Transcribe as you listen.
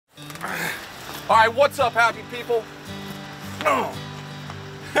All right, what's up, happy people?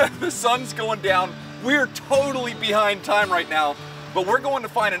 The sun's going down. We're totally behind time right now, but we're going to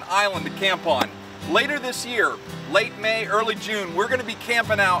find an island to camp on. Later this year, late May, early June, we're gonna be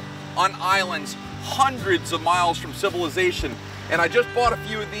camping out on islands hundreds of miles from civilization. And I just bought a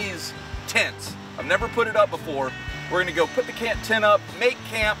few of these tents. I've never put it up before. We're gonna go put the tent up, make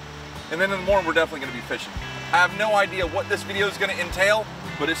camp, and then in the morning we're definitely gonna be fishing. I have no idea what this video is gonna entail,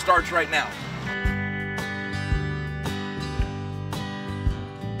 but it starts right now.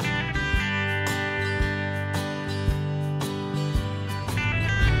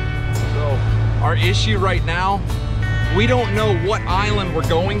 Our issue right now, we don't know what island we're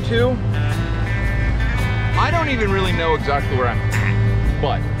going to. I don't even really know exactly where I'm at,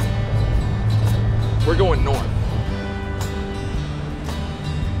 but we're going north.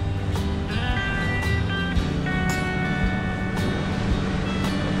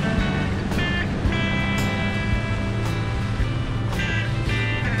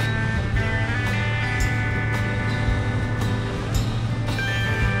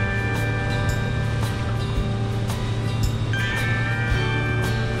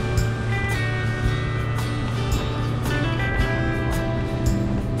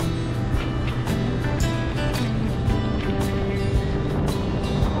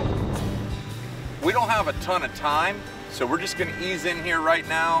 We don't have a ton of time, so we're just gonna ease in here right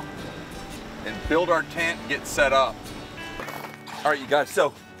now and build our tent and get set up. All right, you guys,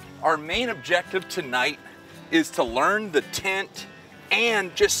 so our main objective tonight is to learn the tent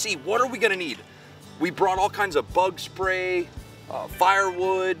and just see what are we gonna need. We brought all kinds of bug spray,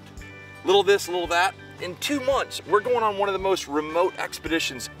 firewood, little this, little that. In 2 months, we're going on one of the most remote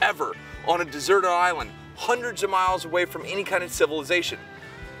expeditions ever on a deserted island, hundreds of miles away from any kind of civilization.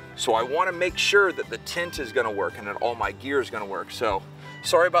 So I want to make sure that the tent is going to work and that all my gear is going to work. So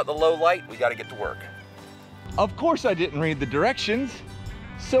sorry about the low light, we got to get to work. Of course I didn't read the directions,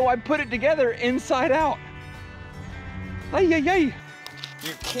 so I put it together inside out. Ay, ay, ay.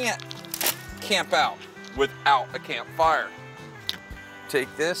 You can't camp out without a campfire.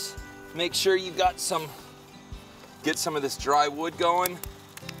 Take this, make sure you've got get some of this dry wood going.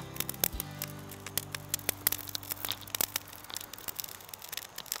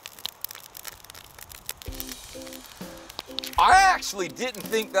 I actually didn't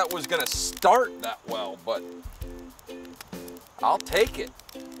think that was gonna start that well, but I'll take it.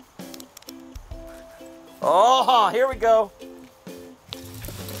 Oh, here we go.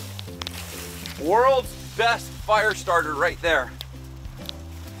 World's best fire starter right there.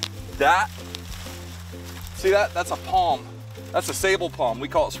 See that? That's a palm. That's a sable palm. We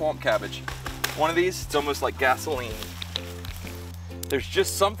call it swamp cabbage. One of these, it's almost like gasoline. There's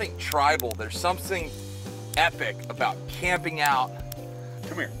just something tribal. There's something epic about camping out.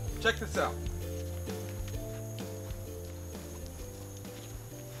 Come here, check this out.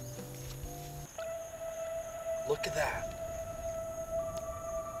 Look at that.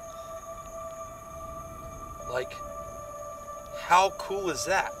 Like, how cool is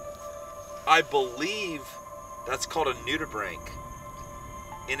that? I believe that's called a nudibranch.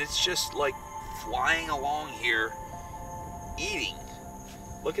 And it's just like flying along here, eating.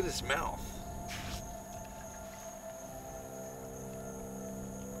 Look at his mouth.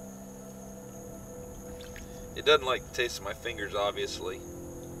 It doesn't like the taste of my fingers, obviously.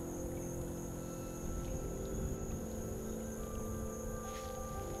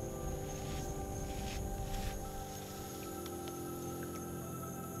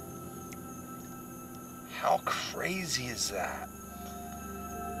 How crazy is that?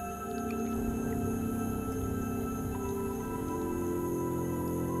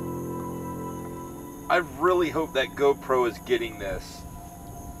 I really hope that GoPro is getting this.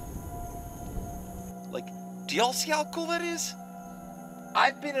 Like, do y'all see how cool that is?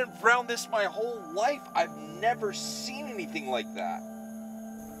 I've been around this my whole life. I've never seen anything like that.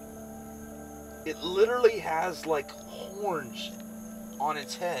 It literally has like horns on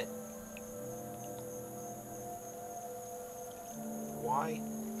its head. Why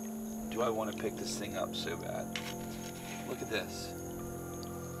do I want to pick this thing up so bad? Look at this.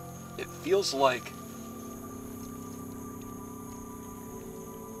 It feels like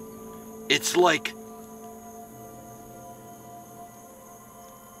it's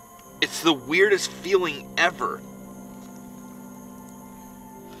the weirdest feeling ever.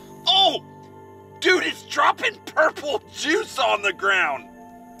 Oh, dude, it's dropping purple juice on the ground.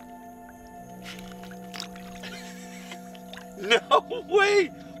 No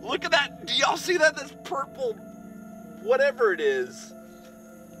way! Look at that! Do y'all see that? This purple, whatever it is.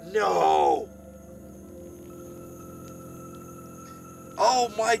 No!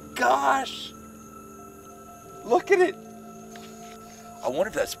 Oh my gosh! Look at it. I wonder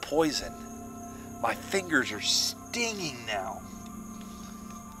if that's poison. My fingers are stinging now.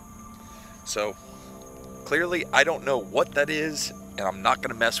 So clearly I don't know what that is, and I'm not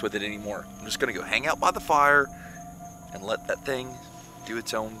gonna mess with it anymore. I'm just gonna go hang out by the fire and let that thing do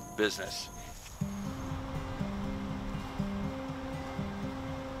its own business.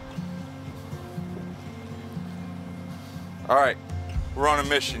 All right, we're on a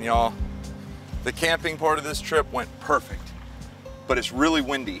mission, y'all. The camping part of this trip went perfect, but it's really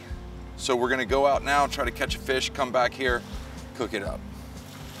windy. So we're gonna go out now, try to catch a fish, come back here, cook it up.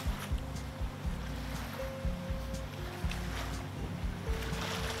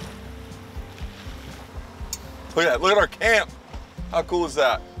 Look at that, look at our camp. How cool is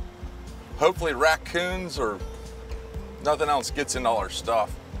that? Hopefully raccoons or nothing else gets into all our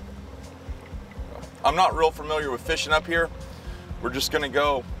stuff. I'm not real familiar with fishing up here. We're just gonna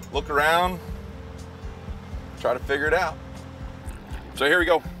go look around, try to figure it out. So here we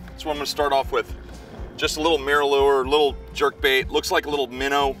go. That's what I'm gonna start off with. Just a little mirror lure, little jerk bait, looks like a little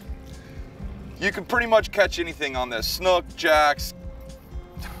minnow. You can pretty much catch anything on this. Snook, jacks,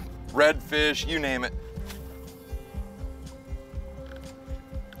 redfish, you name it.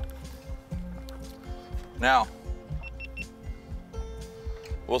 Now,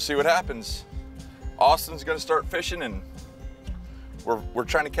 we'll see what happens. Austin's gonna start fishing and we're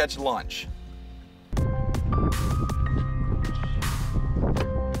trying to catch lunch.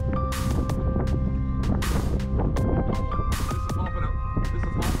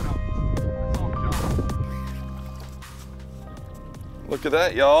 Look at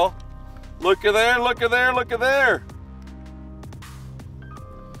that, y'all. Look at there, look at there, look at there.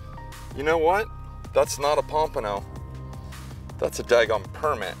 You know what? That's not a pompano. That's a daggone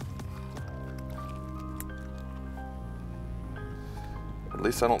permit. At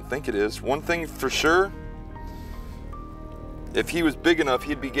least I don't think it is. One thing for sure, if he was big enough,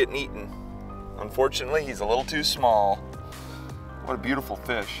 he'd be getting eaten. Unfortunately, he's a little too small. What a beautiful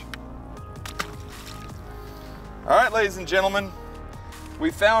fish. All right, ladies and gentlemen,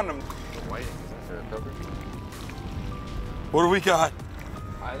 we found him. Whiting, is that a cover? What do we got?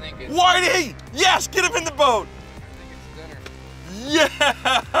 I think it's Whitey! Yes, get him in the boat! I think it's dinner.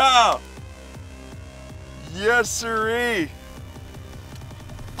 Yeah! Yes, sirree.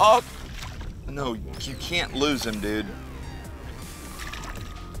 Up. No, you can't lose him, dude.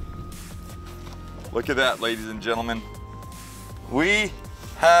 Look at that, ladies and gentlemen. We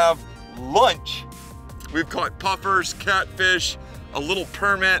have lunch. We've caught puffers, catfish, a little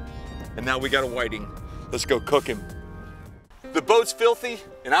permit, and now we got a whiting. Let's go cook him. The boat's filthy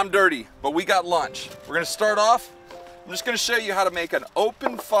and I'm dirty, but we got lunch. We're gonna start off. I'm just gonna show you how to make an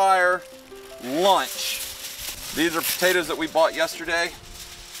open fire lunch. These are potatoes that we bought yesterday.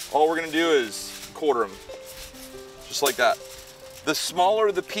 All we're gonna do is quarter them, just like that. The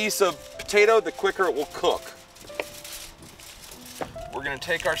smaller the piece of potato, the quicker it will cook. We're gonna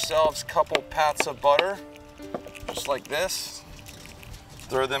take ourselves a couple pats of butter, just like this.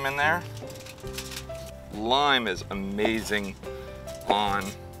 Throw them in there. Lime is amazing on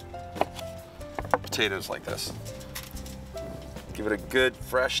potatoes like this. Give it a good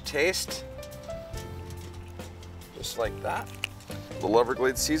fresh taste, just like that. The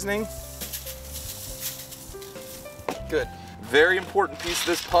Everglades Seasoning. Good. Very important piece of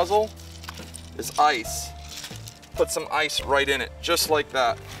this puzzle is ice. Put some ice right in it, just like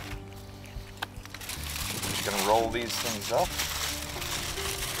that. Just gonna roll these things up.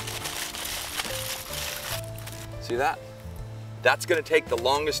 See that? That's gonna take the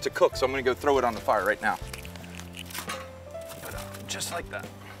longest to cook, so I'm gonna go throw it on the fire right now. Just like that.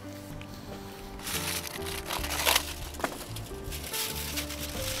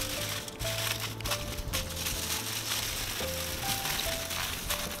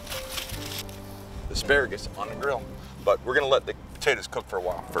 Asparagus on the grill, but we're gonna let the potatoes cook for a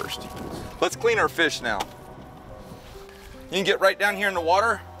while first. Let's clean our fish now. You can get right down here in the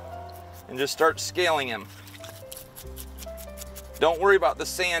water and just start scaling him. Don't worry about the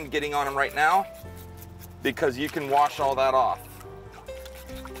sand getting on him right now because you can wash all that off.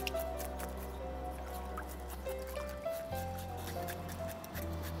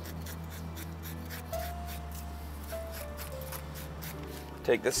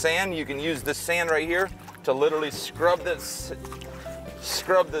 Take the sand, you can use this sand right here to literally scrub this,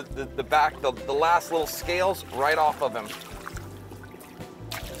 the back, the last little scales right off of him.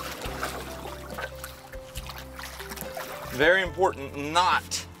 Very important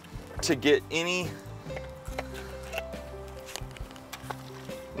not to get any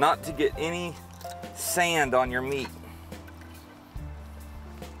sand on your meat.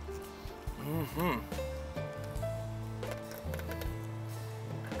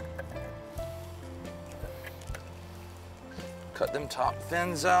 Cut them top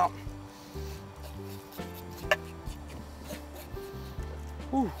fins out.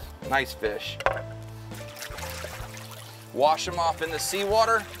 Whew, nice fish. Wash them off in the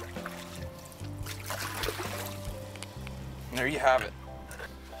seawater. And there you have it.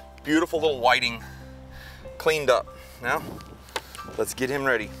 Beautiful little whiting, cleaned up. Now, let's get him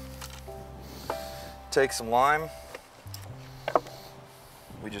ready. Take some lime.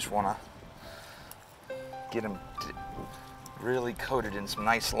 We just wanna get him really coated in some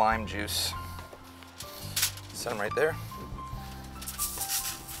nice lime juice. Set him right there.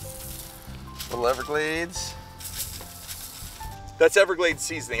 Little Everglades. That's Everglades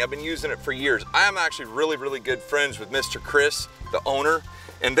Seasoning. I've been using it for years. I am actually really good friends with Mr. Chris, the owner,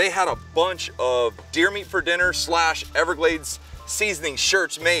 and they had a bunch of Deer Meat for Dinner / Everglades Seasoning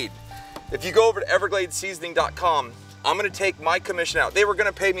shirts made. If you go over to evergladesseasoning.com, I'm gonna take my commission out. They were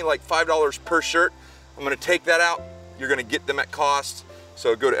gonna pay me like $5 per shirt. I'm gonna take that out. You're gonna get them at cost.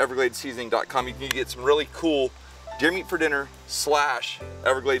 So go to evergladesseasoning.com. You can get some really cool Deer Meat for Dinner /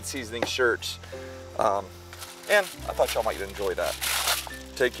 Everglades Seasoning shirts. And I thought y'all might enjoy that.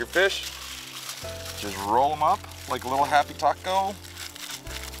 Take your fish, just roll them up like a little happy taco.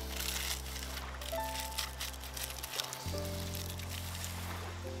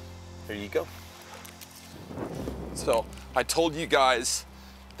 There you go. So I told you guys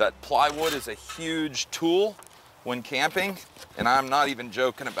that plywood is a huge tool when camping, and I'm not even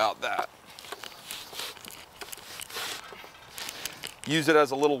joking about that. Use it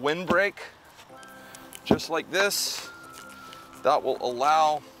as a little windbreak, just like this. That will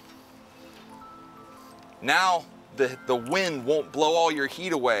allow, now the wind won't blow all your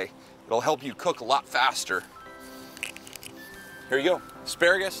heat away. It'll help you cook a lot faster. Here you go,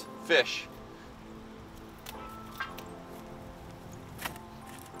 asparagus, fish.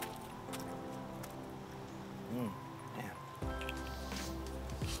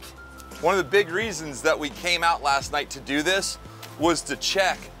 One of the big reasons that we came out last night to do this was to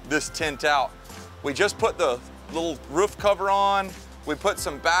check this tent out. We just put the little roof cover on. We put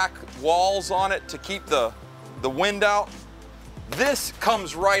some back walls on it to keep the wind out. This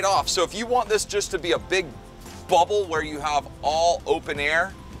comes right off. So if you want this just to be a big bubble where you have all open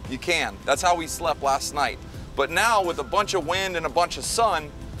air, you can. That's how we slept last night. But now with a bunch of wind and a bunch of sun,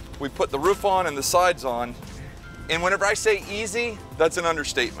 we put the roof on and the sides on. And whenever I say easy, that's an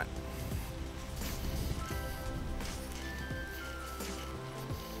understatement.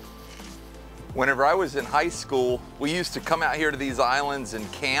 Whenever I was in high school, we used to come out here to these islands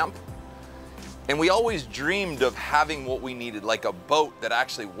and camp, and we always dreamed of having what we needed, like a boat that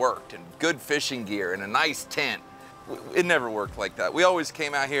actually worked, and good fishing gear, and a nice tent. It never worked like that. We always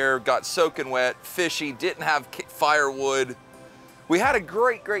came out here, got soaking wet, fishy, didn't have firewood. We had a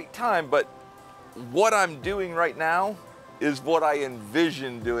great time, but what I'm doing right now is what I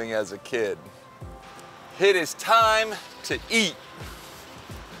envisioned doing as a kid. It is time to eat.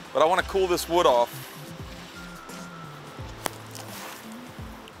 But I want to cool this wood off.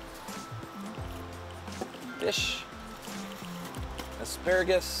 Fish,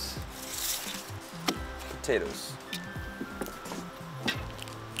 asparagus, potatoes.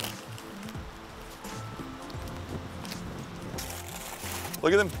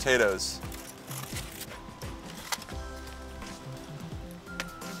 Look at them potatoes.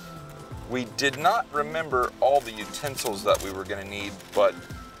 We did not remember all the utensils that we were going to need, but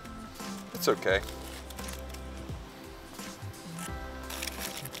it's okay.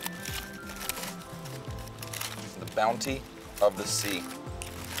 The bounty of the sea.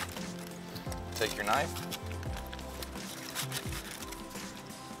 Take your knife.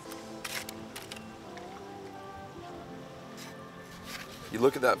 You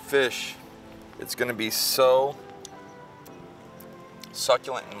look at that fish, it's going to be so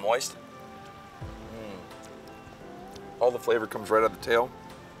succulent and moist. All the flavor comes right out of the tail.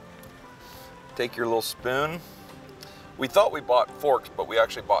 Take your little spoon. We thought we bought forks, but we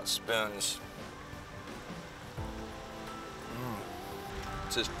actually bought spoons.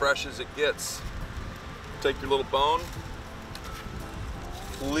 It's as fresh as it gets. Take your little bone.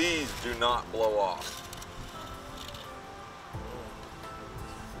 Please do not blow off.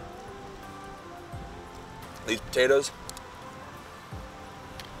 These potatoes.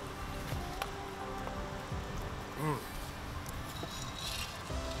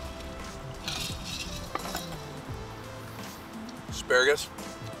 Asparagus.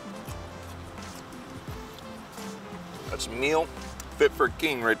 That's a meal fit for a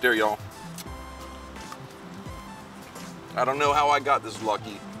king right there, y'all. I don't know how I got this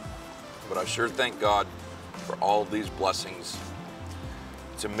lucky, but I sure thank God for all of these blessings.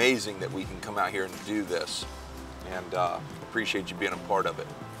 It's amazing that we can come out here and do this. And appreciate you being a part of it.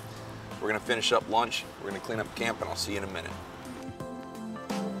 We're gonna finish up lunch, we're gonna clean up camp, and I'll see you in a minute.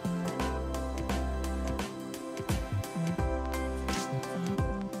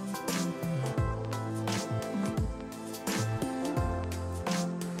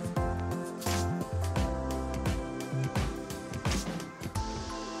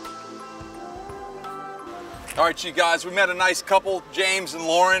 All right, you guys, we met a nice couple, James and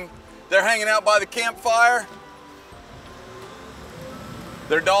Lauren. They're hanging out by the campfire.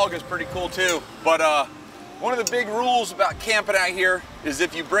 Their dog is pretty cool too. But one of the big rules about camping out here is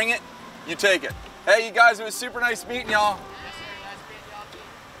if you bring it, you take it. Hey, you guys, it was super nice meeting y'all. Yes, sir. Nice meeting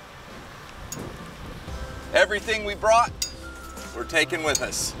y'all too. Everything we brought, we're taking with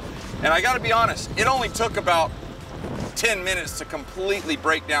us. And I gotta be honest, it only took about 10 minutes to completely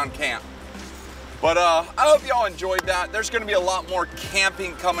break down camp. But I hope y'all enjoyed that. There's gonna be a lot more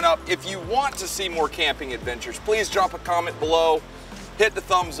camping coming up. If you want to see more camping adventures, please drop a comment below, hit the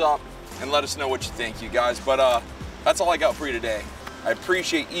thumbs up, and let us know what you think, you guys. But that's all I got for you today. I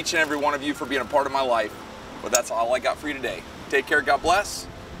appreciate each and every one of you for being a part of my life, but that's all I got for you today. Take care, God bless,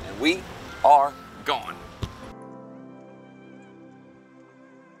 and we are gone.